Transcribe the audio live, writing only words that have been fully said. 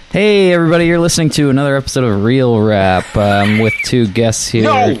Hey, everybody, you're listening to another episode of Real Rap with two guests here.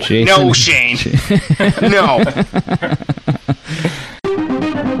 No, Jason. no, Shane. No.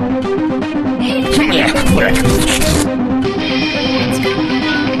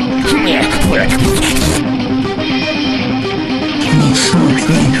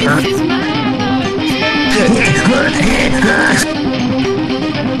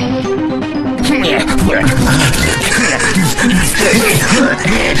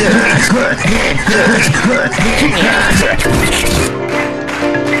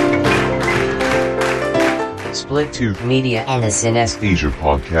 Split 2 Media and the Synesthesia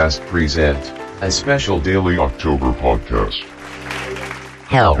Podcast present a special daily October podcast.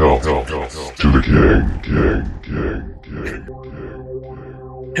 Hell to the king.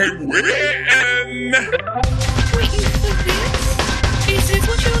 Hey, win! Waiting for this? Is this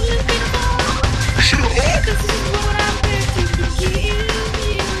what you're looking for? Sure. This is what I'm ready to give you.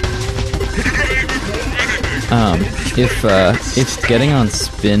 If getting on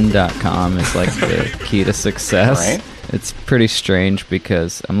spin.com is like the key to success, Right. It's pretty strange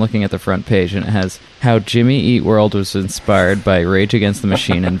because I'm looking at the front page and it has how Jimmy Eat World was inspired by Rage Against the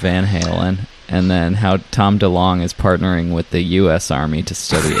Machine and Van Halen, and then how Tom DeLonge is partnering with the U.S. Army to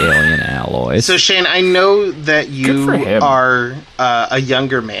study alien alloys. So, Shane, I know that Good for you him. are a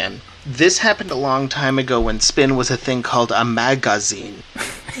younger man. This happened a long time ago when Spin was a thing called a magazine.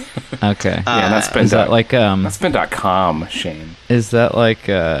 Okay. Yeah, that's been Is that like That's been.com, Shane. is that like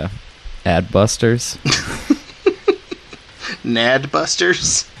Adbusters?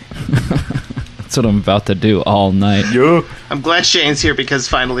 Nadbusters. That's what I'm about to do all night. Yeah. I'm glad Shane's here because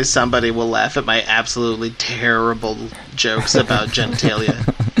finally somebody will laugh at my absolutely terrible jokes about genitalia.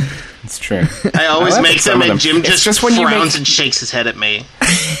 It's true. I always laugh make at some them of and them. Jim It's just when you frowns make- and shakes his head at me.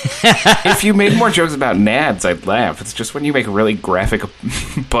 If you made more jokes about nads, I'd laugh. It's just when you make really graphic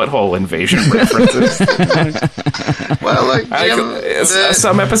butthole invasion references. Well, like, Jim,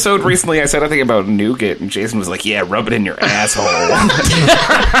 Some episode recently I said a thing about nougat, and Jason was like, yeah, rub it in your asshole.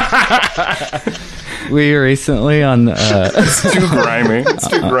 We recently on It's too grimy. It's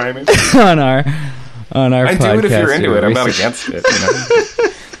too grimy. on our I podcast. do it if you're into we it. I'm not recently- against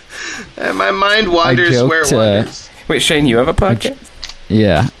it. You know? my mind wanders joked, where it wanders. Wait, Shane, you have a podcast?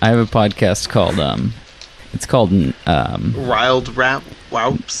 Yeah, I have a podcast called it's called Riled rap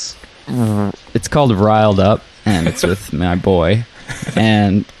whoops. it's called Riled Up, and it's with my boy,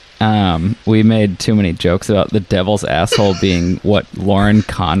 and we made too many jokes about the devil's asshole being what Lauren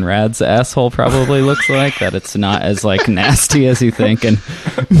Conrad's asshole probably looks like, that it's not as like nasty as you think, and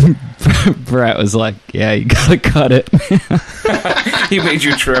Brett was like, yeah, you gotta cut it. He made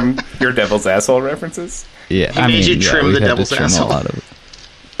you trim your devil's asshole references? Yeah, He made you trim we've the had to devil's trim asshole. a lot of it.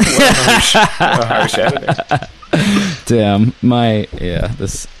 What a harsh editing. Damn, I'm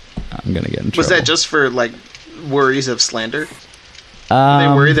gonna get in trouble. Was that just for, like, worries of slander? They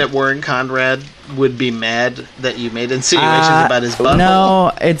worry that Warren Conrad would be mad that you made insinuations about his butthole?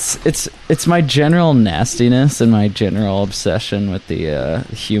 No, it's my general nastiness and my general obsession with the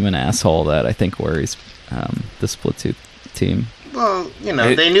human asshole that I think worries the Split team. Well, you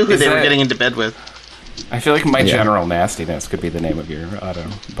know, they knew who Is they were that- getting into bed with. I feel like my Yeah. general nastiness could be the name of your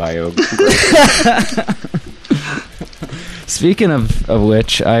autobiography. Speaking of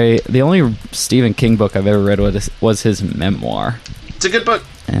which, the only Stephen King book I've ever read was his memoir, It's a good book.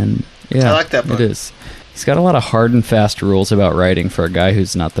 and yeah, I like that book. It is. He's got a lot of hard and fast rules about writing for a guy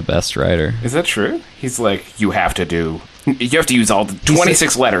who's not the best writer. Is that true? He's like, you have to use all the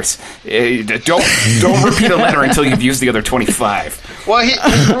 26 letters. Don't repeat a letter until you've used the other 25. Well,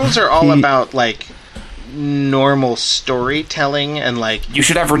 his rules are all about, like, normal storytelling and, like, You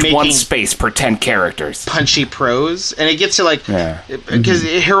should average making one space per 10 characters. punchy prose. And it gets to, like... Yeah. Because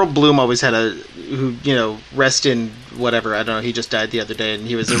Harold Bloom always had who, you know, rest in whatever. I don't know. He just died the other day and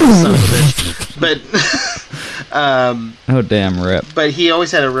he was a real son of a bitch. But... Oh damn, rip. But he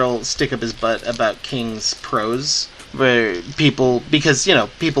always had a real stick up his butt about King's prose, where because, you know,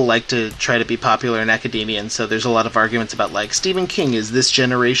 people like to try to be popular in academia, and so there's a lot of arguments about, like, Stephen King is this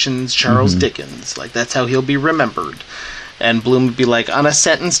generation's Charles Dickens. Like, that's how he'll be remembered. And Bloom would be like, on a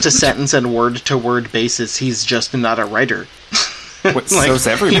sentence-to-sentence and word-to-word basis, he's just not a writer. What, so's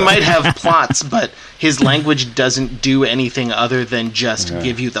everybody. He might have plots, but his language doesn't do anything other than just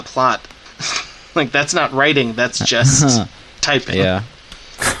give you the plot. Like, that's not writing, that's just typing. Yeah.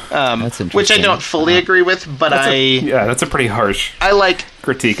 That's interesting. Which I don't fully agree with, but That's a pretty harsh I like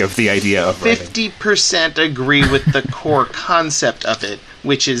critique of the idea of writing. 50% agree with the core concept of it,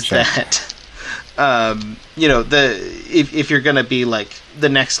 which is Sure. that if you're going to be like the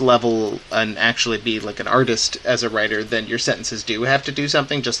next level and actually be like an artist as a writer, then your sentences do have to do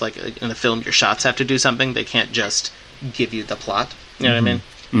something. Just like in a film, your shots have to do something. They can't just give you the plot. You know what I mean?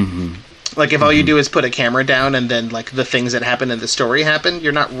 Mm-hmm. Like if all you do is put a camera down and then like the things that happen in the story happen,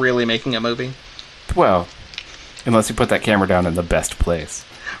 you're not really making a movie. Well, unless you put that camera down in the best place.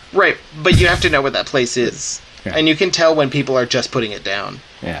 Right, but you have to know where that place is. Yeah. And you can tell when people are just putting it down.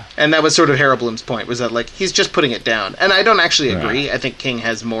 Yeah. And that was sort of Harold Bloom's point, was that, like, he's just putting it down. And I don't actually agree. Right. I think King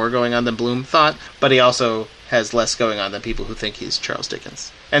has more going on than Bloom thought, but he also has less going on than people who think he's Charles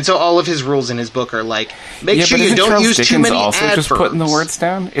Dickens. And so all of his rules in his book are like, make sure you don't Charles use Dickens too many also adverbs. Just putting the words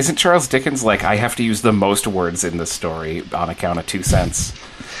down? Isn't Charles Dickens like, I have to use the most words in this story on account of 2 cents?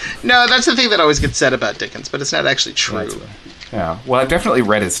 No, that's the thing that always gets said about Dickens, but it's not actually true. Yeah. Well, I've definitely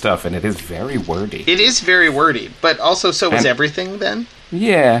read his stuff, and it is very wordy. It is very wordy, but also so is everything then.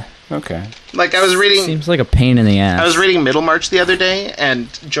 Yeah. Okay. Like I was reading... Seems like a pain in the ass. I was reading Middlemarch the other day, and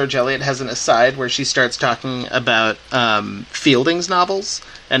George Eliot has an aside where she starts talking about Fielding's novels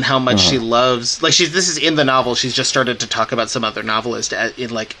and how much she loves... Like, this is in the novel. She's just started to talk about some other novelist in,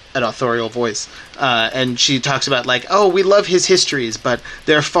 like, an authorial voice. And she talks about, like, oh, we love his histories, but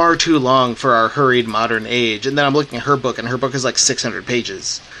they're far too long for our hurried modern age. And then I'm looking at her book, and her book is, like, 600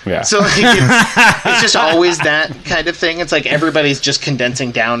 pages. Yeah. So, like, it's just always that kind of thing. It's like everybody's just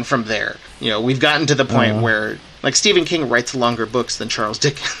condensing down from there. You know, we've gotten to the point where, like, Stephen King writes longer books than Charles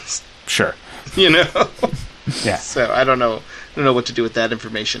Dickens. Sure. You know? Yeah. So I don't know what to do with that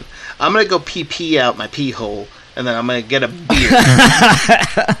information. I'm gonna go pee out my pee hole, and then I'm gonna get a beer.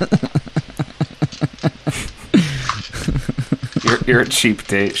 You're a cheap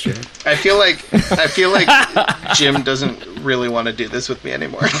date, Jim. I feel like Jim doesn't really want to do this with me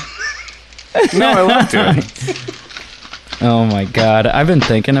anymore. No, I love doing it. Oh my god, I've been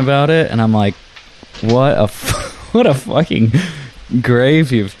thinking about it, and I'm like, what a fucking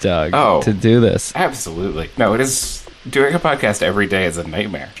grave you've dug to do this. Absolutely. No, it is. Doing a podcast every day is a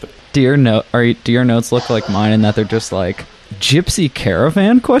nightmare. Do your notes look like mine in that they're just like gypsy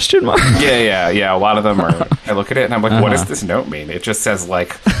caravan ? Yeah. A lot of them are. I look at it and I'm like, what does this note mean? It just says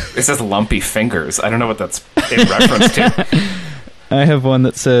like, it says lumpy fingers. I don't know what that's in reference to. I have one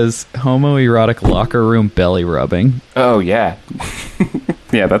that says homoerotic locker room belly rubbing. Oh yeah,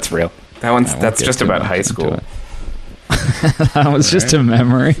 yeah, that's real. That's just about high school. That was just a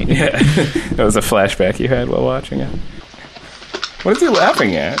memory. Yeah, that was a flashback you had while watching it. What is he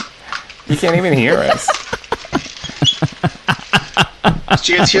laughing at? You can't even hear us. Did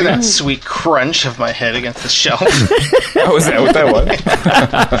you guys hear that sweet crunch of my head against the shelf? Oh, is that what that was?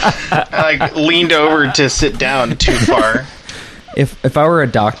 I like leaned over to sit down too far. If I were a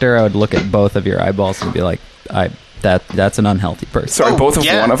doctor, I would look at both of your eyeballs and be like, that's an unhealthy person. Sorry, both of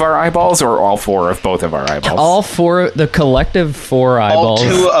one of our eyeballs, or all 4 of both of our eyeballs? All 4, the collective 4 eyeballs. All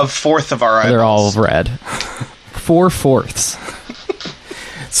 2 of 4th of our eyeballs. They're all red. 4/4.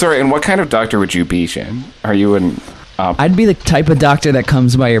 Sorry, and what kind of doctor would you be, Shane? Are you an... I'd be the type of doctor that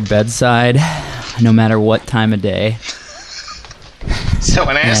comes by your bedside, no matter what time of day. So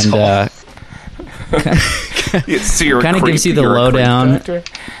an asshole. So you're kind of gives you the lowdown.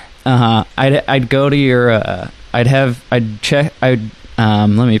 I'd go to your. Let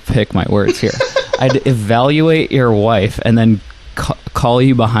me pick my words here. I'd evaluate your wife and then call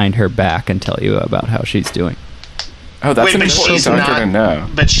you behind her back and tell you about how she's doing. Oh, that's an important doctor to know.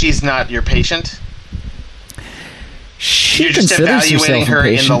 But she's not your patient? You're just evaluating her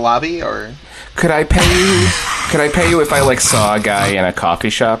in the lobby, or could I pay you if I saw a guy in a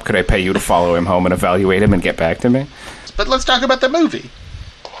coffee shop? Could I pay you to follow him home and evaluate him and get back to me? But let's talk about the movie.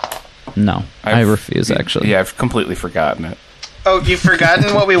 No, I refuse. Actually, yeah, I've completely forgotten it. Oh, you've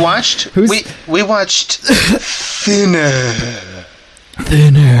forgotten what we watched? We watched Thinner.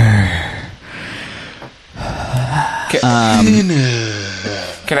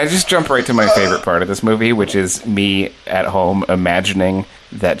 Can I just jump right to my favorite part of this movie, which is me at home imagining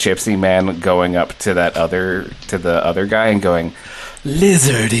that gypsy man going up to the other guy and going,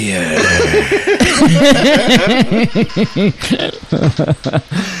 "Lizard ear."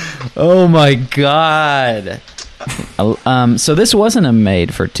 Oh my god. So this wasn't a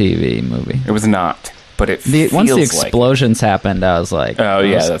made-for-TV movie. It was not, but it feels once the explosions happened, I was like, "Oh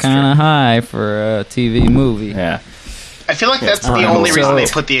yeah, that's kind of high for a TV movie." Yeah, I feel like that's the only reason they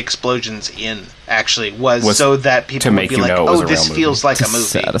put the explosions in. Actually, was so that people would be like, "Oh, this feels like a movie."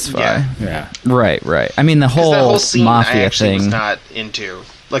 Satisfy. Yeah. Right. I mean, the whole scene mafia I actually thing was not into.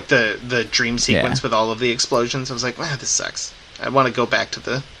 Like the dream sequence with all of the explosions. I was like, "Wow, this sucks." I want to go back to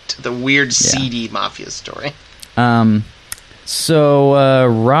the weird seedy mafia story. So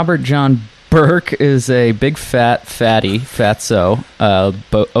Robert John Burke is a big fatso,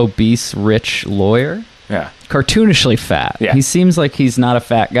 obese, rich lawyer. Yeah. Cartoonishly fat. Yeah. He seems like he's not a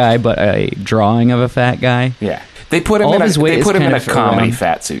fat guy, but a drawing of a fat guy. Yeah. They put him All in of his weight they is put him in kind a of comedy around-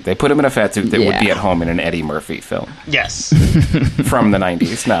 fat suit. They put him in a fat suit that would be Yeah. at home in an Eddie Murphy film Yes. from the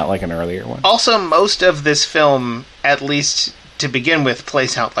 90s, not like an earlier one. Also, most of this film, at least to begin with,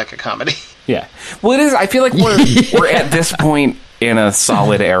 plays out like a comedy. Yeah. Well, it is. I feel like we're at this point in a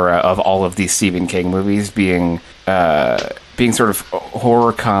solid era of all of these Stephen King movies being sort of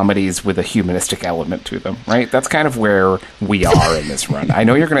horror comedies with a humanistic element to them, right? That's kind of where we are in this run. I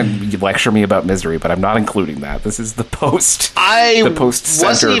know you're going to lecture me about Misery, but I'm not including that. This is the post. I the post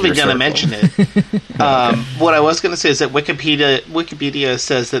wasn't even going to mention it. What I was going to say is that Wikipedia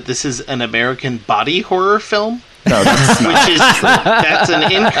says that this is an American body horror film, No, that's not. which is that's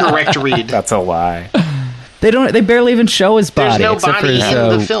an incorrect read. That's a lie. They barely even show his There's body. no except for body his,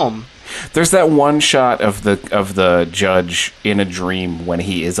 in the film. There's that one shot of the judge in a dream when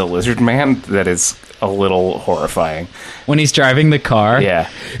he is a lizard man that is a little horrifying. when he's driving the car. Yeah.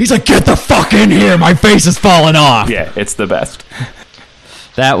 He's like, "Get the fuck in here! My face is falling off." Yeah, it's the best.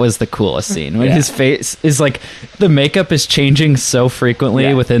 That was the coolest scene when Yeah. his face is like the makeup is changing so frequently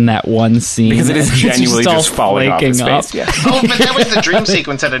Yeah. within that one scene Because it is and it's genuinely all just falling off his flaking face. up. Yeah. Oh, but that was the dream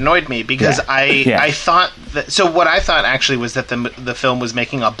sequence that annoyed me because Yeah. I thought that. So what I thought actually was that the film was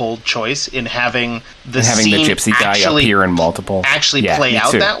making a bold choice in having the Having scene the gypsy guy actually, appear in multiple. actually Yeah, play me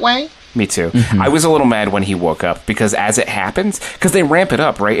out too. that way. Me too. I was a little mad when he woke up because as it happens, because they ramp it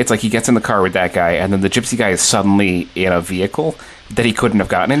up, right? It's like he gets in the car with that guy, and then the gypsy guy is suddenly in a vehicle that he couldn't have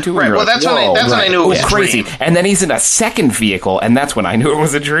gotten into. and Right, you're well, like, that's when I- "Whoa, that's when I knew it was a crazy. dream. And then he's in a second vehicle, and that's when I knew it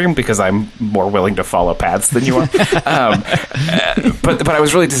was a dream because I'm more willing to follow paths than you are. But I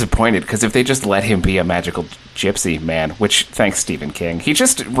was really disappointed because if they just let him be a magical gypsy man, which thanks Stephen King, he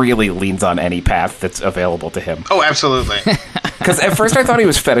just really leans on any path that's available to him. Oh, absolutely. Because at first I thought he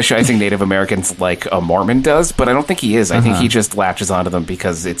was fetishizing Native Americans like a Mormon does, but I don't think he is. I think he just latches onto them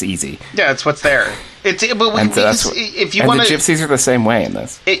because it's easy. Yeah, it's what's there. But And because that's if you and want the to, gypsies are the same way in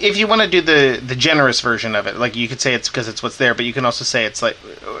this. if you want to do the generous version of it, like you could say it's because it's what's there, but you can also say it's like,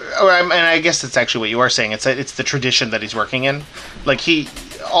 and I guess that's actually what you are saying. It's the tradition that he's working in. Like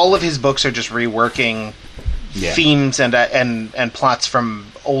all of his books are just reworking Yeah. themes and plots from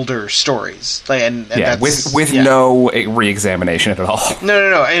older stories. Like and Yeah, that's, with yeah. no re-examination at all.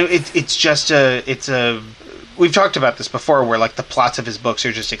 No. It's just a. We've talked about this before, where like the plots of his books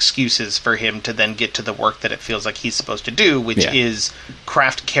are just excuses for him to then get to the work that it feels like he's supposed to do, which Yeah. is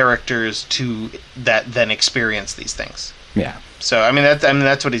craft characters that then experience these things. Yeah. So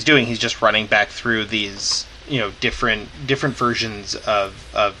that's what he's doing. He's just running back through these different versions of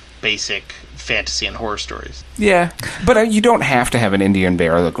basic fantasy and horror stories. Yeah, but you don't have to have an Indian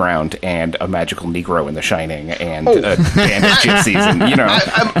bear on the ground and a magical Negro in The Shining and a band of gypsies, and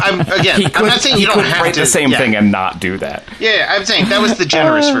I'm not saying you don't have write to the same yeah. thing and not do that. Yeah, I'm saying that was the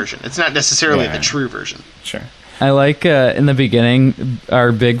generous version. It's not necessarily Yeah. the true version. Sure. I like in the beginning,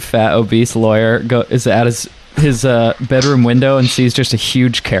 our big fat obese lawyer is at his bedroom window and sees just a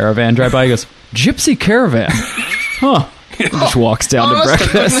huge caravan drive by. He goes, "Gypsy caravan, huh?" Just walks down to that's the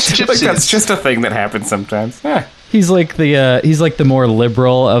breakfast. goodness Like gypsies. that's just a thing that happens sometimes. Yeah. He's like the more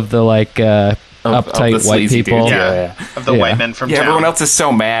liberal of the Of uptight the white sleazy people. dudes, Yeah, of the Yeah. white men from Yeah, town. everyone else is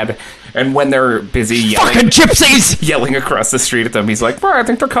so mad, and when they're busy yelling, Fucking gypsies! yelling across the street at them, he's like, "Well, I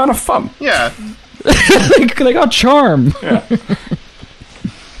think they're kind of fun." Yeah. they got charm.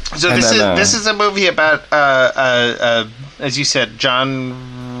 So And then, this is a movie about as you said,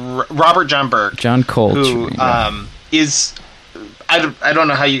 Robert John Burke, John Cole. who is. I don't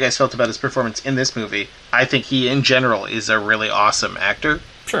know how you guys felt about his performance in this movie. I think he, in general, is a really awesome actor.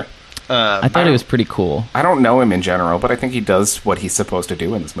 Sure. I thought he was pretty cool. I don't know him in general, but I think he does what he's supposed to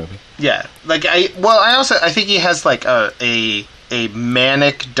do in this movie. Yeah, like I think he has like a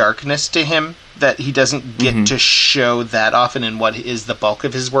manic darkness to him that he doesn't get to show that often in what is the bulk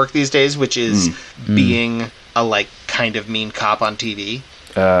of his work these days, which is being a like kind of mean cop on TV.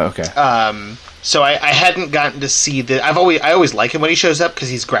 Okay. So I hadn't gotten to see the. I always like him when he shows up because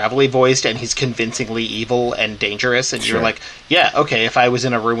he's gravelly voiced and he's convincingly evil and dangerous, and Sure. you're like, yeah, okay, if I was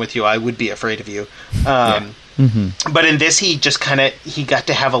in a room with you, I would be afraid of you. But in this, he just he got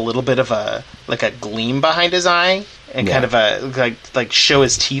to have a little bit of a gleam behind his eye and Yeah. kind of a like show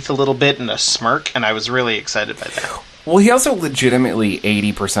his teeth a little bit and a smirk, and I was really excited by that. Well, he also legitimately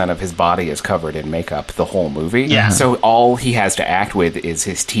 80% of his body is covered in makeup the whole movie. Yeah. So all he has to act with is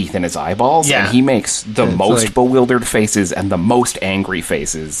his teeth and his eyeballs. Yeah. And he makes the It's most like- bewildered faces and the most angry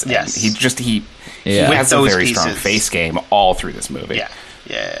faces. And Yes. he Yeah. has With a those very strong pieces. face game all through this movie.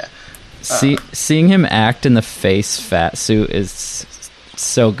 Yeah. Seeing him act in the face fat suit is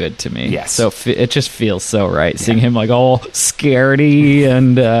so good to me. Yes. So it just feels so right. Seeing him like all scaredy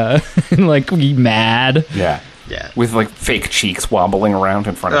and like mad. Yeah. Yeah. With like fake cheeks wobbling around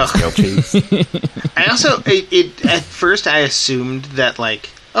in front of his real cheeks. I also, at first I assumed that like,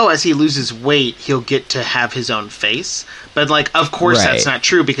 oh, as he loses weight, he'll get to have his own face. But like, of course that's not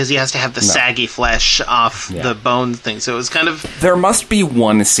true because he has to have the saggy flesh off the bone thing. So it was kind of... There must be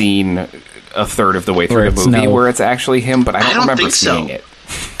one scene a third of the way through the movie where it's actually him, but I don't remember seeing it.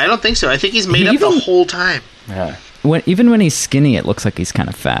 I don't think so. I think he's made up the whole time. Yeah. Even when he's skinny, it looks like he's kind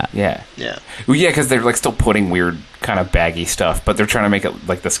of fat. Yeah. Yeah. Well, yeah, because they're like still putting weird kind of baggy stuff, but they're trying to make it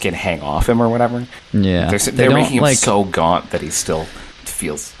like the skin hang off him or whatever. Yeah. They're making him so gaunt that he still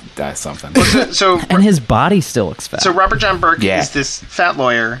feels something. And his body still looks fat. So Robert John Burke is this fat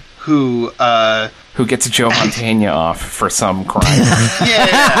lawyer who gets Joe Mantegna off for some crime.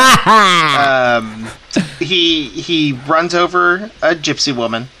 He runs over a gypsy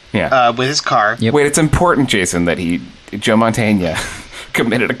woman. Yeah. With his car. Yep. Wait, it's important, Jason, that Joe Mantegna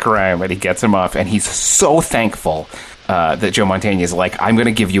committed a crime and he gets him off, and he's so thankful that Joe Mantegna is like, I'm going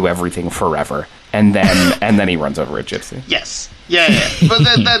to give you everything forever, and then he runs over a gypsy. Yes. Yeah. But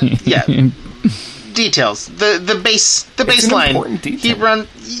details. The baseline.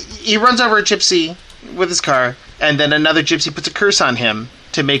 He runs over a gypsy with his car, and then another gypsy puts a curse on him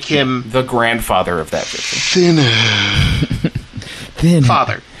to make him the grandfather of that gypsy. Thinner.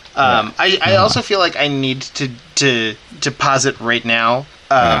 Father. I also feel like I need to posit right now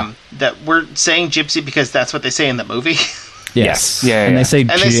that we're saying gypsy because that's what they say in the movie. Yes. Yeah. And they say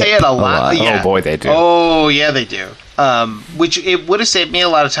it a lot. Yeah. Oh boy, they do. Oh yeah, they do. Which it would have saved me a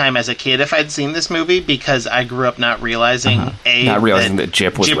lot of time as a kid if I'd seen this movie because I grew up not realizing that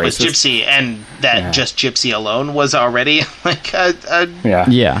Gyp was Gyp was racist. gypsy and that just gypsy alone was already like a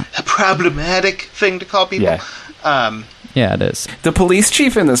problematic thing to call people. Yeah. Yeah, it is. The police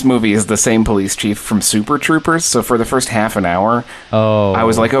chief in this movie is the same police chief from Super Troopers, so for the first half an hour, I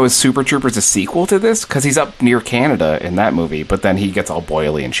was like, is Super Troopers a sequel to this? Because he's up near Canada in that movie, but then he gets all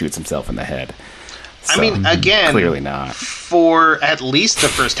boily and shoots himself in the head. So, I mean, again, clearly not. For at least the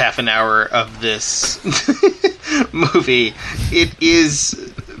first half an hour of this movie, it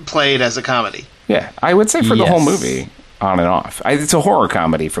is played as a comedy. Yeah, I would say for the whole movie, on and off. It's a horror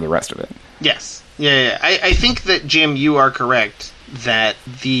comedy for the rest of it. Yes. Yeah. I think that, Jim, you are correct that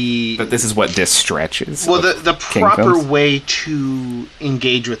But this is what this stretch is. Well, the proper way to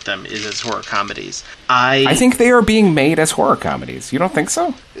engage with them is as horror comedies. I think they are being made as horror comedies. You don't think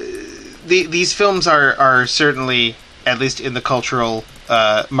so? These films are certainly, at least in the cultural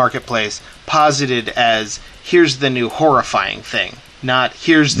marketplace, posited as here's the new horrifying thing, not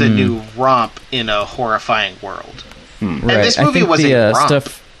here's the new romp in a horrifying world. And this movie was a romp.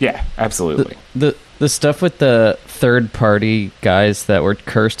 Yeah, absolutely. The stuff with the third party guys that were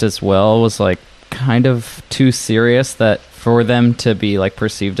cursed as well was like kind of too serious that for them to be like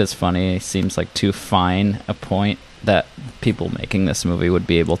perceived as funny seems like too fine a point that people making this movie would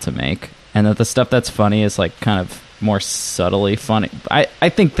be able to make, and that the stuff that's funny is like kind of more subtly funny. I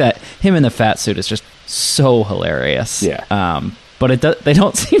think that him in the fat suit is just so hilarious. Yeah. But they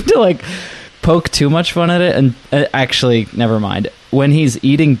don't seem to like poke too much fun at it. And actually, never mind. When he's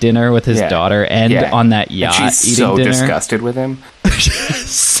eating dinner with his daughter and on that yacht, and she's eating so dinner, disgusted with him.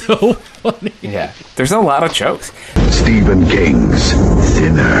 so funny. Yeah, there's a lot of jokes. Stephen King's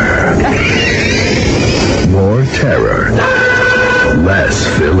Thinner. More terror, less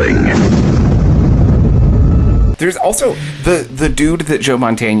filling. There's also the dude that Joe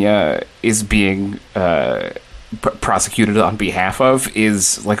Mantegna is being prosecuted on behalf of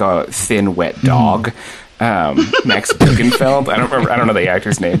is like a thin, wet dog. Max Buchenfeld. I don't know the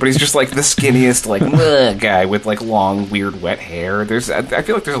actor's name, but he's just like the skinniest, like guy with like long, weird, wet hair. I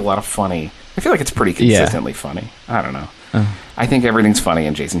feel like there's a lot of funny. I feel like it's pretty consistently funny. I don't know. I think everything's funny,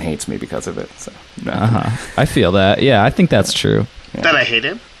 and Jason hates me because of it. So I feel that. Yeah, I think that's true. Yeah. That I hate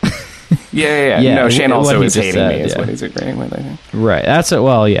him. Yeah. No, Shane also is hating me. Is what he's agreeing with. I think. Right. That's it.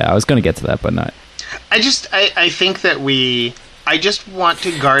 Well, yeah, I was going to get to that, but not. I think that I just want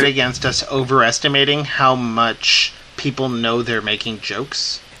to guard against us overestimating how much people know they're making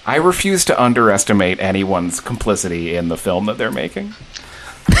jokes. I refuse to underestimate anyone's complicity in the film that they're making.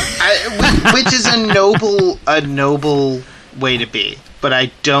 Which is a noble way to be. But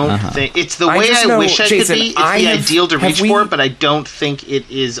I don't think... It's the way I wish I could be. It's the ideal to reach for, but I don't think it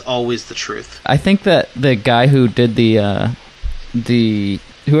is always the truth. I think that the guy who did the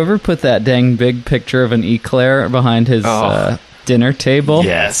whoever put that dang big picture of an eclair behind his dinner table.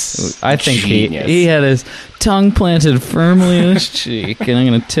 Yes. I think Genius. he had his tongue planted firmly in his cheek, and I'm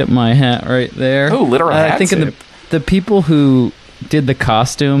going to tip my hat right there. Oh, literal hat I think tip. the people who did the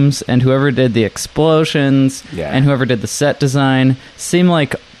costumes and whoever did the explosions and whoever did the set design seem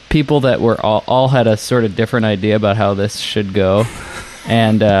like people that were all had a sort of different idea about how this should go.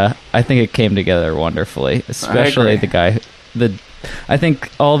 And I think it came together wonderfully, especially the guy. I think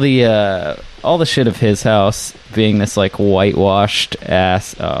all the shit of his house being this like whitewashed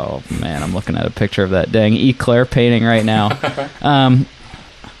ass. Oh man, I'm looking at a picture of that dang Eclair painting right now.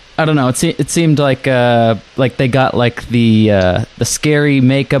 I don't know. It seemed like they got like the scary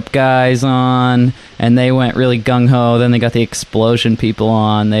makeup guys on, and they went really gung ho. Then they got the explosion people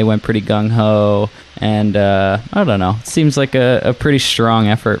on. They went pretty gung ho, and I don't know. It seems like a pretty strong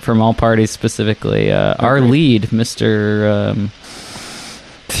effort from all parties. Specifically, our lead, Mr.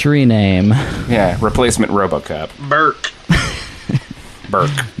 Three Name, replacement RoboCop, Burke.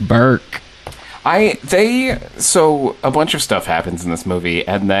 So a bunch of stuff happens in this movie,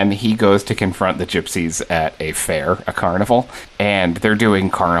 and then he goes to confront the gypsies at a fair, a carnival, and they're doing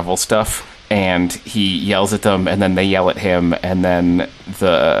carnival stuff, and he yells at them, and then they yell at him, and then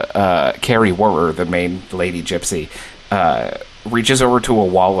the Carrie Werrer, the main lady gypsy, reaches over to a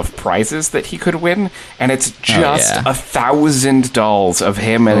wall of prizes that he could win, and it's just 1,000 dolls of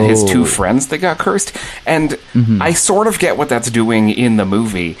him and his two friends that got cursed, and I sort of get what that's doing in the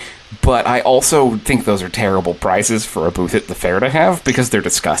movie, but I also think those are terrible prizes for a booth at the fair to have because they're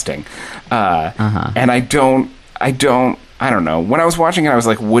disgusting. And I don't know. When I was watching it, I was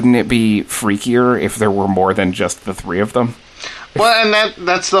like, wouldn't it be freakier if there were more than just the three of them? Well, and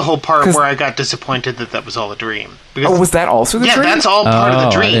that's the whole part where I got disappointed that was all a dream. Because, was that also the dream? Yeah, that's all part of the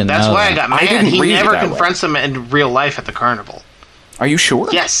I dream. didn't That's know why that. I got I mad. didn't He read it never that confronts them in real life at the carnival. Are you sure?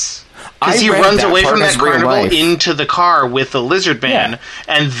 Yes. I Because he read runs that away part from as that real carnival life. into the car with the lizard man,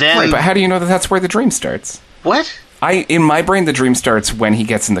 and then... Right, but how do you know that that's where the dream starts? What? In my brain, the dream starts when he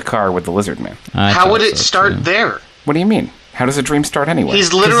gets in the car with the lizard man. How would it start there? What do you mean? How does a dream start anyway?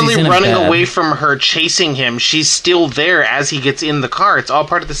 He's literally he's in a running bed. away from her, chasing him. She's still there as he gets in the car. It's all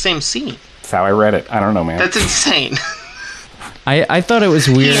part of the same scene. That's how I read it. I don't know, man. That's insane. I thought it was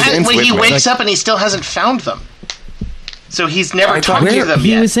weird. He wakes up and he still hasn't found them. So he's never I thought talked to them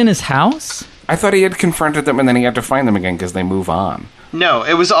He yet. was in his house? I thought he had confronted them and then he had to find them again because they move on. No,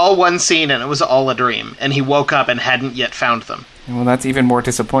 it was all one scene and it was all a dream. And he woke up and hadn't yet found them. Well, that's even more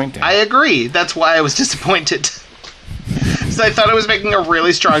disappointing. I agree. That's why I was disappointed. So I thought I was making a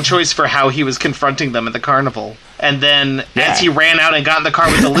really strong choice for how he was confronting them at the carnival. And then, as he ran out and got in the car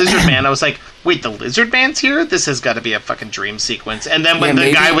with the lizard man, I was like, wait, the lizard man's here? This has got to be a fucking dream sequence. And then when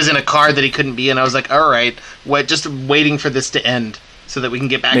the guy was in a car that he couldn't be in, I was like, alright, just waiting for this to end so that we can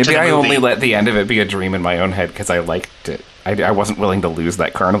get back to the movie. Maybe I only let the end of it be a dream in my own head because I liked it. I wasn't willing to lose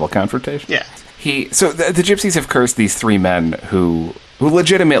that carnival confrontation. Yeah. So the gypsies have cursed these three men who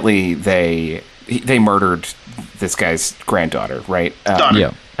legitimately they murdered this guy's granddaughter, right? Daughter.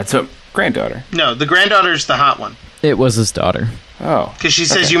 Yeah. That's a granddaughter. No, the granddaughter's the hot one. It was his daughter. Oh. Because she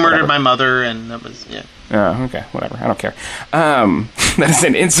says, Okay, you murdered whatever. my mother, and that was, yeah. Oh, okay, whatever. I don't care. That is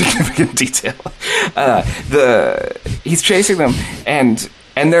an insignificant detail. He's chasing them, and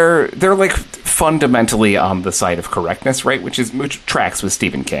they're like fundamentally on the side of correctness, right? Which tracks with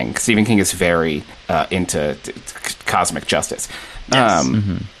Stephen King. Stephen King is very into cosmic justice. Yes.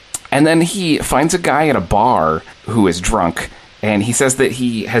 And then he finds a guy at a bar who is drunk, and he says that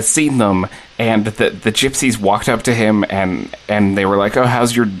he has seen them, and that the gypsies walked up to him, and they were like, "Oh,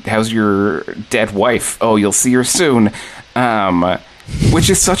 how's your dead wife? Oh, you'll see her soon." Which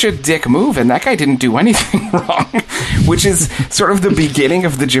is such a dick move, and that guy didn't do anything wrong. Which is sort of the beginning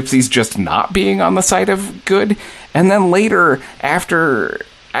of the gypsies just not being on the side of good. And then later,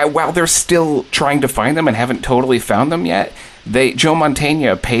 while they're still trying to find them and haven't totally found them yet, Joe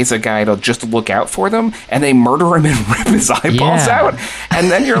Mantegna pays a guy to just look out for them, and they murder him and rip his eyeballs out. And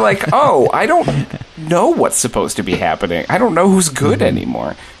then you're like, oh, I don't know what's supposed to be happening. I don't know who's good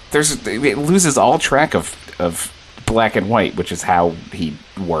anymore. It loses all track of black and white, which is how he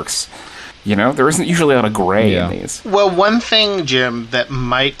works. You know, there isn't usually a lot of gray in these. Well, one thing, Jim, that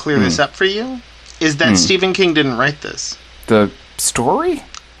might clear this up for you is that Stephen King didn't write this. The story?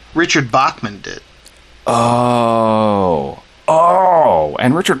 Richard Bachman did. Oh,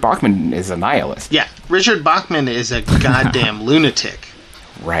 and Richard Bachman is a nihilist. Yeah, Richard Bachman is a goddamn lunatic.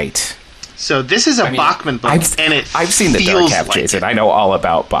 Right. So this is a Bachman book, I've seen the Dark feels Half, like Jason. it. I know all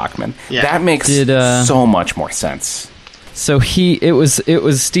about Bachman. Yeah. That makes so much more sense. So it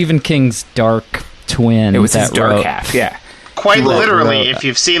was Stephen King's dark twin. It was his that Dark wrote. Half, yeah. Quite He wrote- literally, if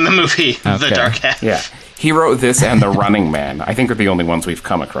you've seen the movie The Okay. Dark Half. Yeah. He wrote this and The Running Man. I think are the only ones we've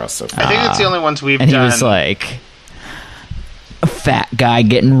come across so far. I think it's the only ones we've And done. he was like a fat guy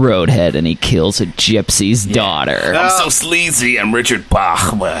getting roadhead, and he kills a gypsy's daughter. I'm so sleazy. I'm Richard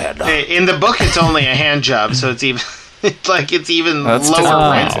Bachman. in the book, it's only a hand job, so it's even it's even That's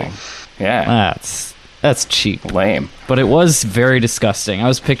lower rank. disappointing. Yeah, That's cheap. lame. But it was very disgusting. I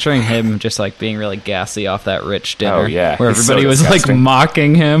was picturing him just like being really gassy off that rich dinner. Oh, yeah. Where It's everybody so was like disgusting.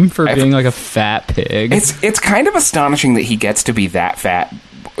 mocking him for being like a fat pig. It's kind of astonishing that he gets to be that fat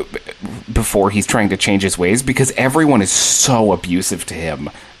before he's trying to change his ways, because everyone is so abusive to him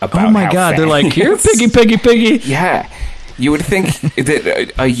about oh my how god, fat they're like, he here, is. piggy. Yeah. You would think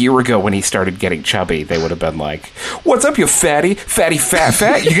that a year ago when he started getting chubby, they would have been like, what's up, you fatty,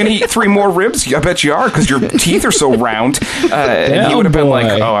 fat? You gonna eat 3 more ribs? I bet you are, because your teeth are so round. And he would have been boy.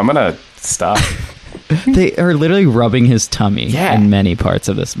 like, oh, I'm gonna stop. They are literally rubbing his tummy Yeah. in many parts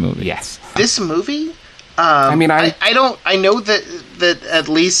of this movie. Yes. This movie, I mean, I know that at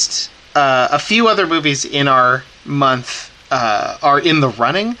least a few other movies in our month are in the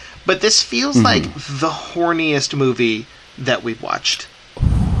running, but this feels like the horniest movie that we've watched.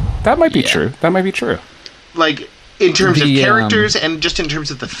 That might be true. That might be true. Like, in terms of The, characters and just in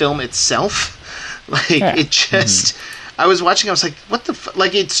terms of the film itself. Like, Yeah. it just... I was watching, I was like, what the...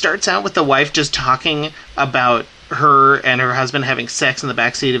 Like, it starts out with the wife just talking about her and her husband having sex in the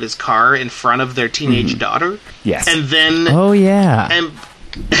backseat of his car in front of their teenage daughter. Yes. And then... Oh yeah. And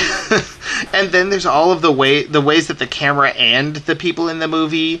and then there's all of the ways that the camera and the people in the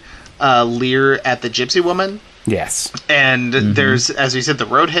movie leer at the gypsy woman. Yes. And there's, as we said, the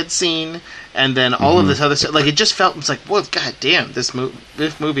roadhead scene, and then all of this other stuff. Like, it just felt, it's like, well, goddamn, this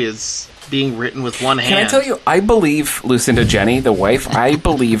movie is being written with one hand. Can I tell you, I believe Lucinda Jenny, the wife, I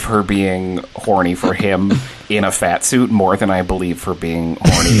believe her being horny for him in a fat suit more than I believe her being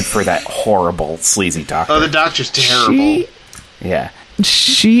horny for that horrible, sleazy doctor. Oh, the doctor's terrible. Yeah.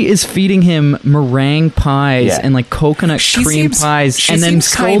 She is feeding him meringue pies Yeah. and like coconut She cream seems- pies, she and then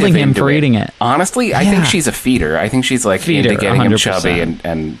seems kind scolding of him into for eating it. Honestly, I Yeah. think she's a feeder. I think she's like Feeder, into getting him 100%. chubby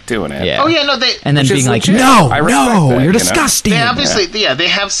and doing it. Yeah. Oh, yeah, no, they... And then Which is being like, legit. no, I respect that, you're you know? disgusting. They obviously, they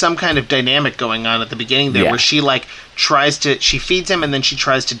have some kind of dynamic going on at the beginning there, Yeah. where she like she feeds him, and then she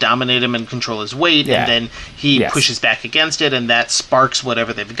tries to dominate him and control his weight, Yeah. and then he Yes. pushes back against it, and that sparks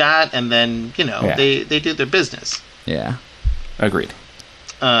whatever they've got, and then Yeah. they do their business. Yeah. Agreed.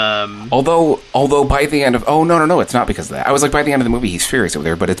 Although by the end of no, it's not because of that. I was like, by the end of the movie, he's furious with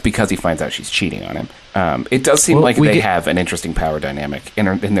her, but it's because he finds out she's cheating on him. It does seem Well, like we they get- have an interesting power dynamic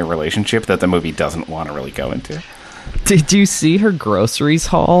in their relationship that the movie doesn't want to really go into. Did you see her groceries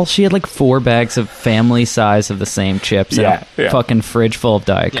haul? She had like 4 bags of family size of the same chips and Yeah, a yeah. fucking fridge full of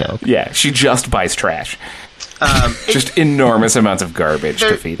Diet Yeah. Coke. Yeah, she just buys trash. Just enormous amounts of garbage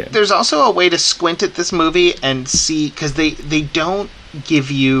to feed it. There's also a way to squint at this movie and see, because they don't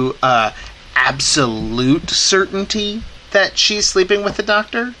give you absolute certainty that she's sleeping with the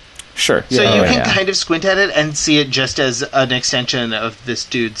doctor. Sure. So yeah, you yeah, can yeah. kind of squint at it and see it just as an extension of this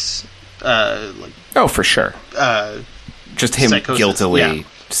dude's Oh, for sure. Just him psychosis, guiltily yeah.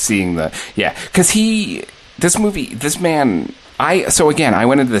 seeing because this man. So again, I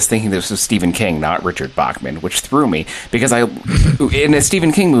went into this thinking this was Stephen King, not Richard Bachman, which threw me because in a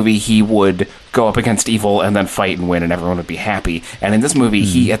Stephen King movie, he would go up against evil and then fight and win and everyone would be happy. And in this movie,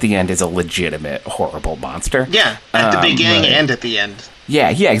 he at the end is a legitimate, horrible monster. Yeah, at the beginning right. and at the end. Yeah,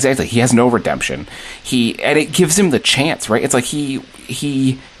 exactly. He has no redemption. And it gives him the chance, right? It's like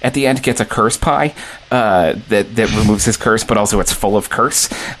he at the end gets a curse pie that removes his curse, but also it's full of curse.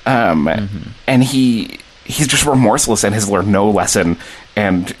 And he's just remorseless and has learned no lesson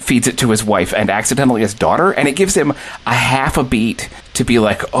and feeds it to his wife and accidentally his daughter, and it gives him a half a beat to be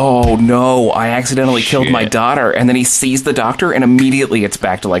like, oh no, I accidentally killed my daughter, and then he sees the doctor and immediately it's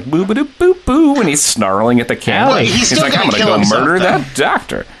back to like boo boo boo boo, and he's snarling at the camera. Well, he's He's still like, gonna I'm gonna kill go himself, murder though. that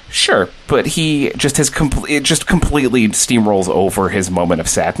doctor. Sure, but he just has it just completely steamrolls over his moment of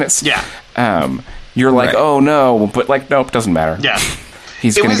sadness. Yeah. You're like, Right. oh no, but like, nope, doesn't matter. Yeah.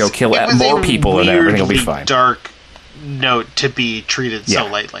 He's It going to was- go kill it was more a people and everything will be weirdly fine. dark note to be treated so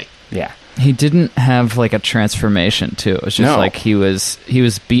Yeah. lightly. Yeah. He didn't have like a transformation too. It was just No. like he was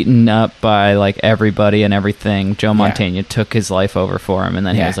beaten up by like everybody and everything. Joe Mantegna took his life over for him, and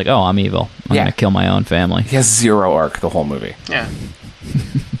then he Yeah. was like, "Oh, I'm evil. I'm Yeah. gonna kill my own family." He has zero arc the whole movie. Yeah.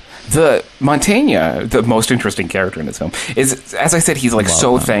 The Mantegna, the most interesting character in this film, is, as I said, he's like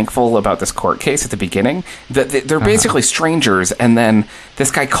so thankful about this court case at the beginning that they're basically strangers, and then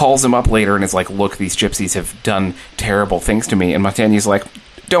this guy calls him up later and is like, look, these gypsies have done terrible things to me, and Mantegna's like,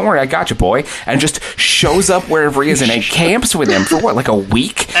 don't worry, I got you, boy. And just shows up wherever he is and camps with him for what, like a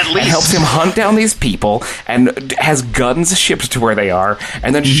week? At least. And helps him hunt down these people and has guns shipped to where they are,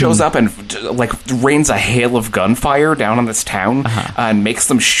 and then shows up and like rains a hail of gunfire down on this town and makes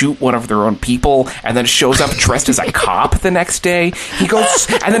them shoot one of their own people, and then shows up dressed as a cop the next day. He goes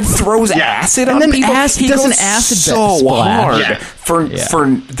and then throws acid on then people. acid He does goes an acid so splash. hard Yeah. for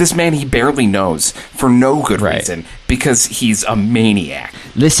this man he barely knows for no good Right. reason, because he's a maniac.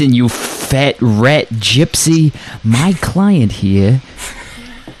 Listen, you fat rat gypsy, my client here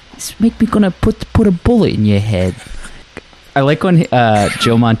is make me gonna put a bullet in your head. I like when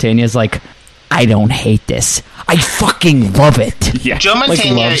Joe Mantegna's like, I don't hate this. I fucking love it. Yeah. Joe Like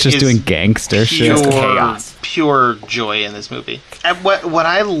Mantegna loves just is doing gangster shit. Just chaos. pure joy in this movie. And what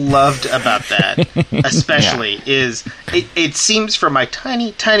I loved about that, especially, is it seems from my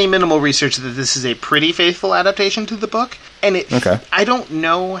tiny minimal research that this is a pretty faithful adaptation to the book. And I don't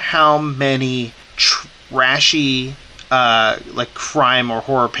know how many trashy like crime or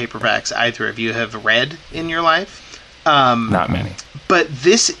horror paperbacks either of you have read in your life. Not many. But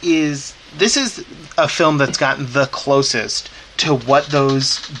this is a film that's gotten the closest to what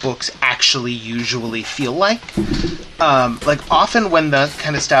those books actually usually feel like. Like often when the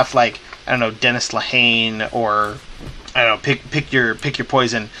kind of stuff like, I don't know, Dennis Lehane or I don't know, pick your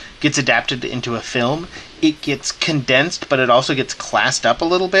poison gets adapted into a film, it gets condensed, but it also gets classed up a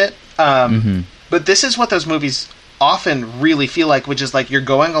little bit. But this is what those movies often really feel like, which is like you're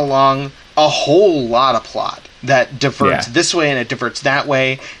going along a whole lot of plot that diverts this way and it diverts that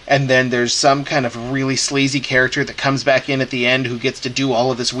way, and then there's some kind of really sleazy character that comes back in at the end who gets to do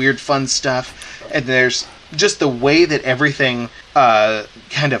all of this weird fun stuff, and there's just the way that everything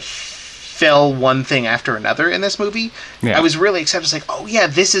kind of fell one thing after another in this movie. I was really excited. I was like, oh yeah,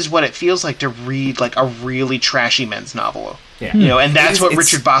 this is what it feels like to read like a really trashy men's novel. Yeah. You know, and that's what It's-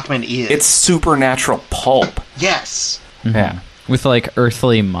 Richard Bachman is. It's supernatural pulp. Yes. Yeah. With like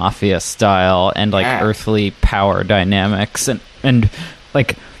earthly mafia style and like earthly power dynamics and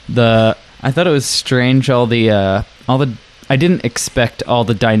like I thought it was strange all the I didn't expect all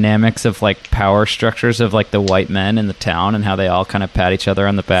the dynamics of like power structures of like the white men in the town and how they all kind of pat each other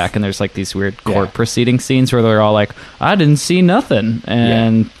on the back, and there's like these weird court proceeding scenes where they're all like, I didn't see nothing,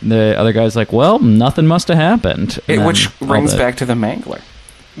 and the other guy's like, well, nothing must have happened. And Which then brings all back to the Mangler.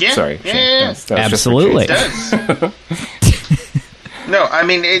 Yeah. Sorry. Yeah. Shane. That was just Absolutely. for Jason. It does. No, I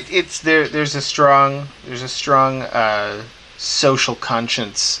mean it's there's a strong social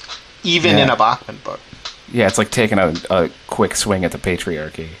conscience even in a Bachman book. Yeah, it's like taking a quick swing at the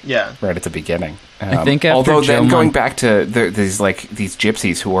patriarchy. Yeah. Right at the beginning. I think after although then Joe going back to these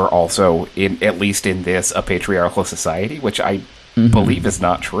gypsies who are also at least in this a patriarchal society, which I believe is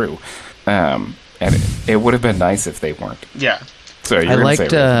not true. And it would have been nice if they weren't. Yeah. So I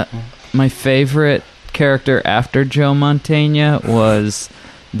liked my favorite character after Joe Mantegna was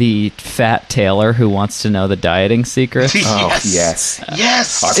the fat tailor who wants to know the dieting secrets. Oh, yes.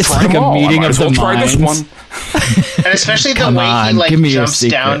 Yes. It's like a meeting of the try this minds. And especially the Come way on, he like give me your jumps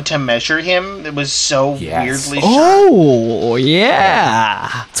secret. down to measure him, it was so Yes. weirdly shot. Oh,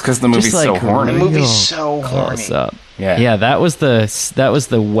 yeah. It's because the movie's Just, so like, horny. The movie's real so horny. Close up. Yeah. That was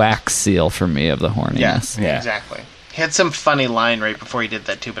the wax seal for me of the horniness. Yeah, Yeah. exactly. He had some funny line right before he did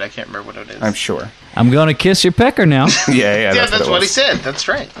that too, but I can't remember what it is. I'm sure. I'm gonna kiss your pecker now. Yeah, Yeah, that's it what he was. said. That's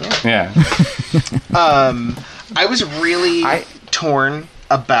right. Yeah. Yeah. I was really I- torn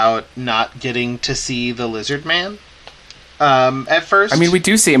about not getting to see the Lizard Man. At first, I mean, we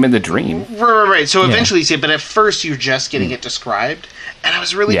do see him in the dream. right. So eventually you see it, but at first you're just getting it described, and I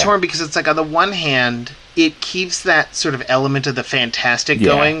was really Yeah. torn because it's like on the one hand, it keeps that sort of element of the fantastic Yeah.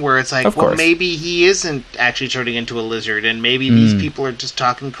 going, where it's like, Of well, course. maybe he isn't actually turning into a lizard, and maybe these people are just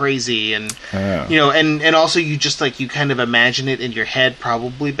talking crazy, and Oh. you know, and also you just like you kind of imagine it in your head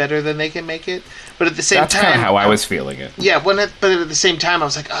probably better than they can make it, but at the same That's time, kind of how I was feeling it. yeah, but at the same time, I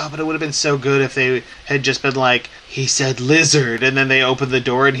was like, oh, but it would have been so good if they had just been like, he said lizard, and then they open the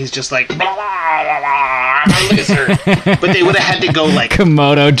door and he's just like, blah, blah, blah, blah, I'm a lizard. But they would have had to go like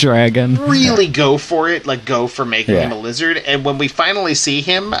Komodo dragon. really go for it, like go for making Yeah. him a lizard. And when we finally see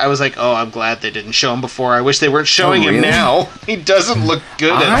him, I was like, oh, I'm glad they didn't show him before. I wish they weren't showing him really? now. He doesn't look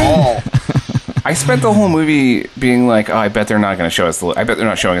good at all. I spent the whole movie being like, oh, I bet they're not going to show us I bet they're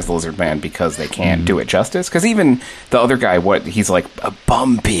not showing us the Lizard Man because they can't do it justice. Because even the other guy, he's like a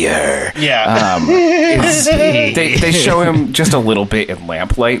bumpier. Yeah. They show him just a little bit in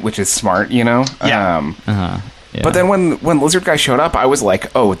lamplight, which is smart, you know. Yeah. Yeah. But then when Lizard Guy showed up, I was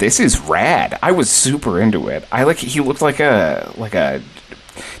like, oh, this is rad. I was super into it. He looked like a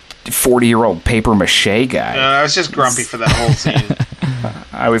 40-year-old paper mache guy. I was just grumpy for that whole scene.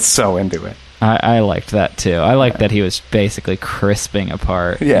 I was so into it. I liked that too. I liked that he was basically crisping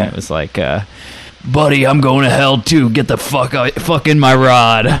apart. Yeah. And it was like, buddy, I'm going to hell too. Get the fuck in my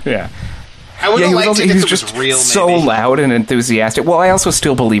rod. Yeah. I would have liked it he if was it was just real, so maybe. loud and enthusiastic. Well, I also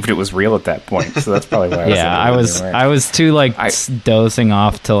still believed it was real at that point, so that's probably why. I was too dozing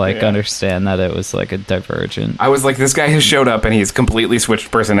off to understand that it was like a divergent. I was like, this guy has showed up and he's completely switched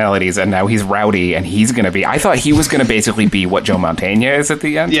personalities, and now he's rowdy, and he's going to be... I thought he was going to basically be what Joe Mantegna is at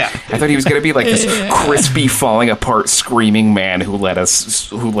the end. Yeah. I thought he was going to be like this crispy, falling apart, screaming man who let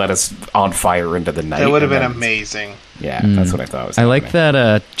us on fire into the night. That would have been amazing. Yeah, that's what I thought was I like happening.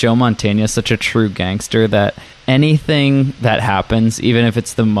 that Joe Mantegna is such a true gangster that anything that happens, even if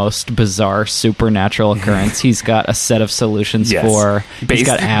it's the most bizarre supernatural occurrence, he's got a set of solutions Yes. for. He's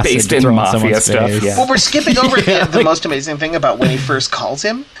got acid based to in throw in mafia someone's stuff, face. yeah. Well, we're skipping over the most amazing thing about when he first calls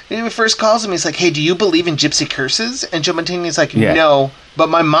him. When he first calls him, he's like, hey, do you believe in gypsy curses? And Joe Mantegna's like, Yeah. no, but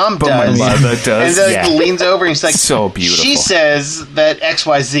my mom But does. my mother does, And then yeah. leans over and he's like, So beautiful. she says that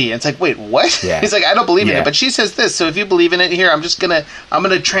XYZ. And it's like, wait, what? Yeah. He's like, I don't believe in Yeah. it, but she says this. So if you believe in it here, I'm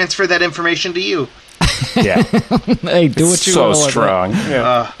gonna transfer that information to you. Yeah. Hey, do what you so will with it. strong.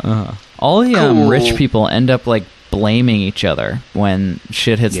 Yeah. All the Cool. rich people end up like blaming each other when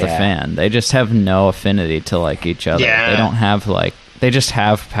shit hits the Yeah. fan. They just have no affinity to like each other. Yeah. They don't have like they just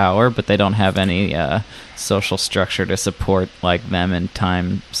have power, but they don't have any social structure to support like them in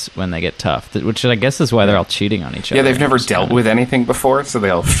times when they get tough. Which I guess is why they're all cheating on each other. Yeah, they've never Just dealt kinda- with anything before, so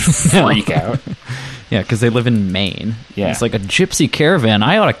they'll freak out. Yeah, because they live in Maine. Yeah. It's like a gypsy caravan.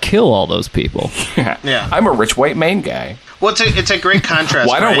 I ought to kill all those people. Yeah. I'm a rich white Maine guy. Well, it's a great contrast.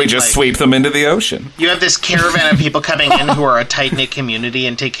 Why don't we right? just Like, sweep them into the ocean? You have this caravan of people coming in who are a tight knit community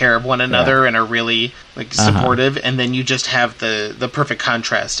and take care of one another and are really like supportive, and then you just have the perfect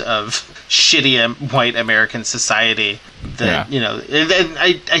contrast of shitty white American society. That and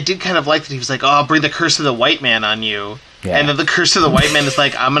I did kind of like that he was like, "Oh, I'll bring the curse of the white man on you." Yeah. And then the curse of the white man is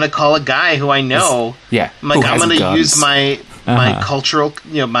like, I'm gonna call a guy who I know. Yeah, I'm like, who I'm has gonna guns. use my cultural,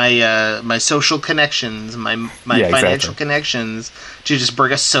 my social connections, my financial exactly. connections to just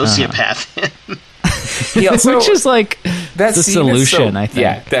bring a sociopath in. He also- Which is like that the scene is solution, so- I think.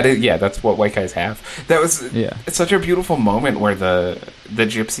 Yeah, that is. Yeah, that's what white guys have. That was. Yeah. It's such a beautiful moment where the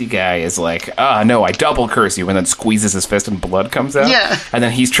gypsy guy is like, no, I double curse you, and then squeezes his fist and blood comes out. Yeah. And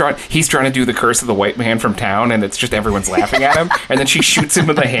then he's trying to do the curse of the white man from town, and it's just everyone's laughing at him. And then she shoots him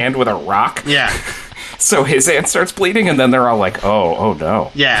in the hand with a rock. Yeah. So his hand starts bleeding, and then they're all like, oh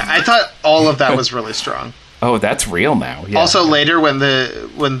no. Yeah, I thought all of that was really strong. Oh, that's real now. Yeah. Also, later when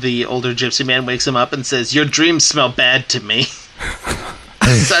the older gypsy man wakes him up and says, "Your dreams smell bad to me,"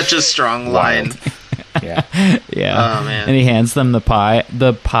 such a strong line. yeah. Yeah. Oh, man. And he hands them the pie.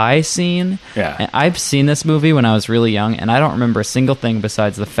 The pie scene. Yeah. And I've seen this movie when I was really young, and I don't remember a single thing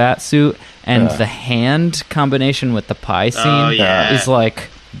besides the fat suit and the hand combination with the pie scene. Oh, yeah. Is like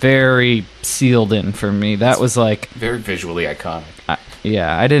very sealed in for me. That was like, Very visually iconic.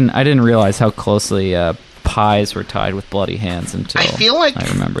 I didn't realize how closely pies were tied with bloody hands until I feel like I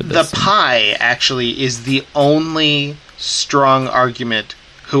remembered the this scene. pie actually is the only strong argument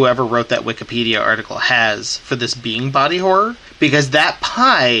whoever wrote that Wikipedia article has for this being body horror, because that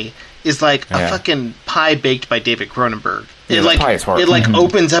pie is like a Yeah. fucking pie baked by David Cronenberg. Yeah, It the like pie is horrible. it like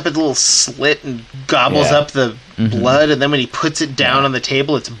opens up a little slit and gobbles Yeah. up the blood, and then when he puts it down on the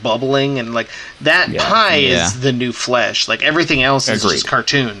table, it's bubbling, and like that Yeah. pie Yeah. is the new flesh. Like everything else is Agreed. just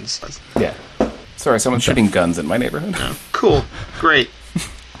cartoons. Yeah. Sorry, someone's shooting guns in my neighborhood. Cool, great.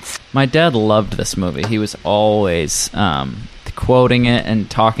 My dad loved this movie. He was always quoting it and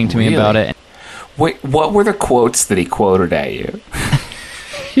talking to me Really? about it. Wait, what were the quotes that he quoted at you?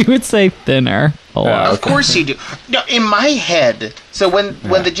 He would say thinner a lot. Of course you do. No, in my head. So when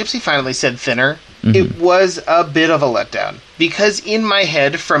the gypsy finally said thinner, it was a bit of a letdown, because in my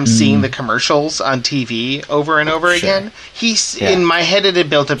head, from seeing the commercials on TV over and over again, in my head it had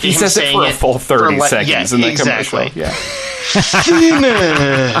built up to He him says it saying for a full 30 seconds in the exactly. commercial. Yeah.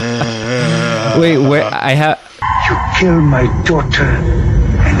 Wait, where I have You killed my daughter,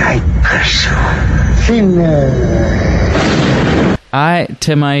 and I curse you.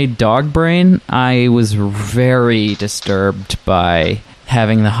 to my dog brain, I was very disturbed by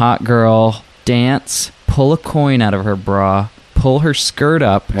having the hot girl dance, pull a coin out of her bra, pull her skirt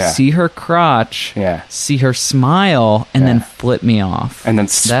up, Yeah. see her crotch, Yeah. see her smile, and then Yeah. flip me off. And then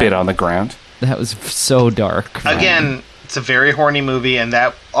spit That- on the ground. That was so dark. Again, it's a very horny movie, and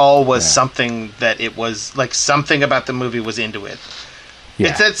that all was something that it was like something about the movie was into it. Yeah.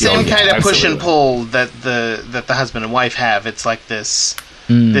 It's that same kind of push and absolutely. pull that the husband and wife have. It's like this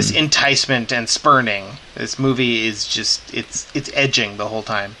this enticement and spurning. This movie is just it's edging the whole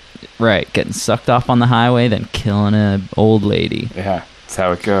time. Right, getting sucked off on the highway, then killing an old lady. Yeah, that's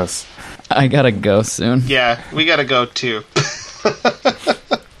how it goes. I gotta go soon. Yeah, we gotta go too.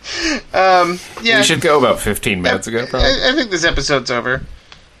 Yeah, We should go about 15 minutes ago, probably. I think this episode's over.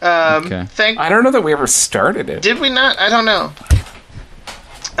 Okay. I don't know that we ever started it. Did we not? I don't know.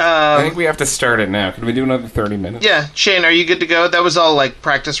 I think we have to start it now. Can we do another 30 minutes? Yeah, Shane, are you good to go? That was all like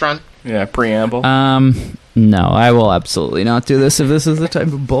practice run. Yeah, preamble. No, I will absolutely not do this. If this is the type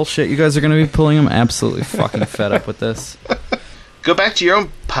of bullshit you guys are going to be pulling, I'm absolutely fucking fed up with this. Go back to your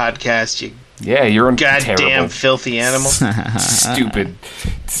own podcast, you yeah, you're a goddamn terrible, filthy animal. stupid,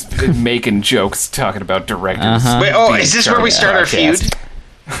 making jokes, talking about directors. Wait, is this where we start our feud?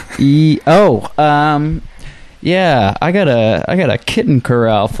 Yeah, I got a kitten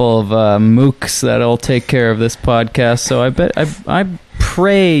corral full of mooks that'll take care of this podcast. So I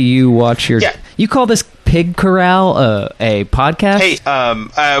pray you watch your. Yeah. You call this pig corral a podcast?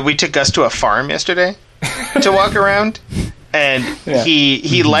 Hey, we took Gus to a farm yesterday to walk around, and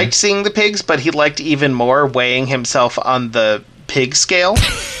he liked seeing the pigs, but he liked even more weighing himself on the pig scale.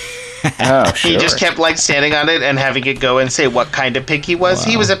 Oh, sure. He just kept like standing on it and having it go and say what kind of pig he was.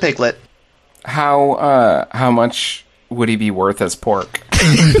 Wow. He was a piglet. How much would he be worth as pork?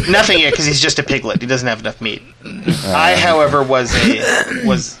 Nothing yet, because he's just a piglet. He doesn't have enough meat. I, however,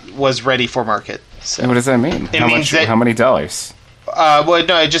 was ready for market. So. What does that mean? How many dollars? Well,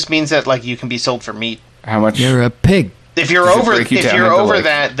 no, it just means that like you can be sold for meat. How much? You're a pig. If you're Does it over break you down into, like,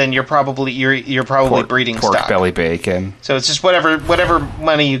 that, then you're probably breeding pork stock. belly bacon. So it's just whatever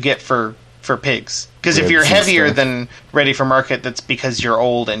money you get for pigs. Because if Ribs you're and heavier stuff. than ready for market, that's because you're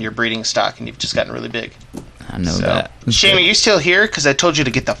old and you're breeding stock and you've just gotten really big. I know So, that. Shane, are you still here? Because I told you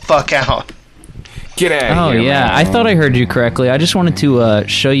to get the fuck out. Get out Oh of here, yeah, man. I thought I heard you correctly. I just wanted to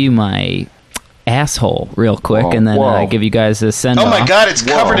show you my asshole real quick, Whoa, and then whoa. give you guys a send off. Oh my god, it's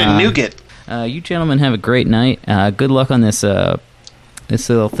covered in nougat. You gentlemen have a great night. Good luck on this this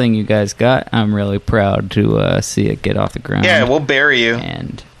little thing you guys got. I'm really proud to see it get off the ground. Yeah, we'll bury you.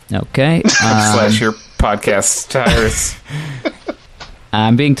 And okay, Slash your podcast tires.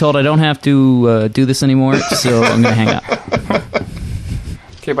 I'm being told I don't have to do this anymore, so I'm gonna hang up.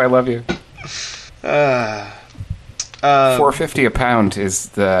 Okay, I love you. $4.50 a pound is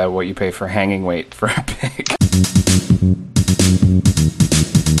what you pay for hanging weight for a pig.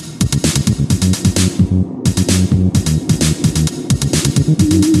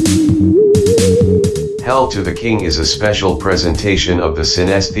 Hell to the King is a special presentation of the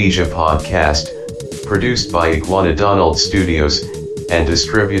Synesthesia podcast, produced by Iguana Donald Studios, and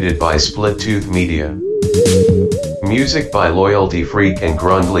distributed by Split Tooth Media. Music by Loyalty Freak and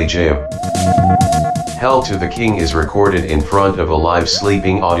Grundly Jim. Hell to the King is recorded in front of a live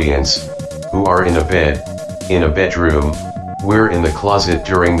sleeping audience, who are in a bed, in a bedroom. We're in the closet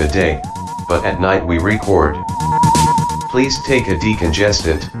during the day, but at night we record. Please take a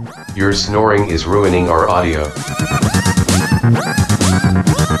decongestant. Your snoring is ruining our audio.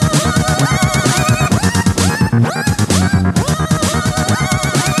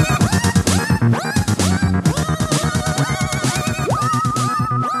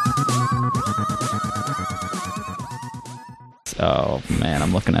 Oh man,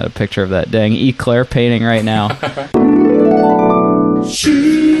 I'm looking at a picture of that dang Eclair painting right now.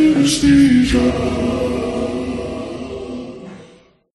 Synesthesia.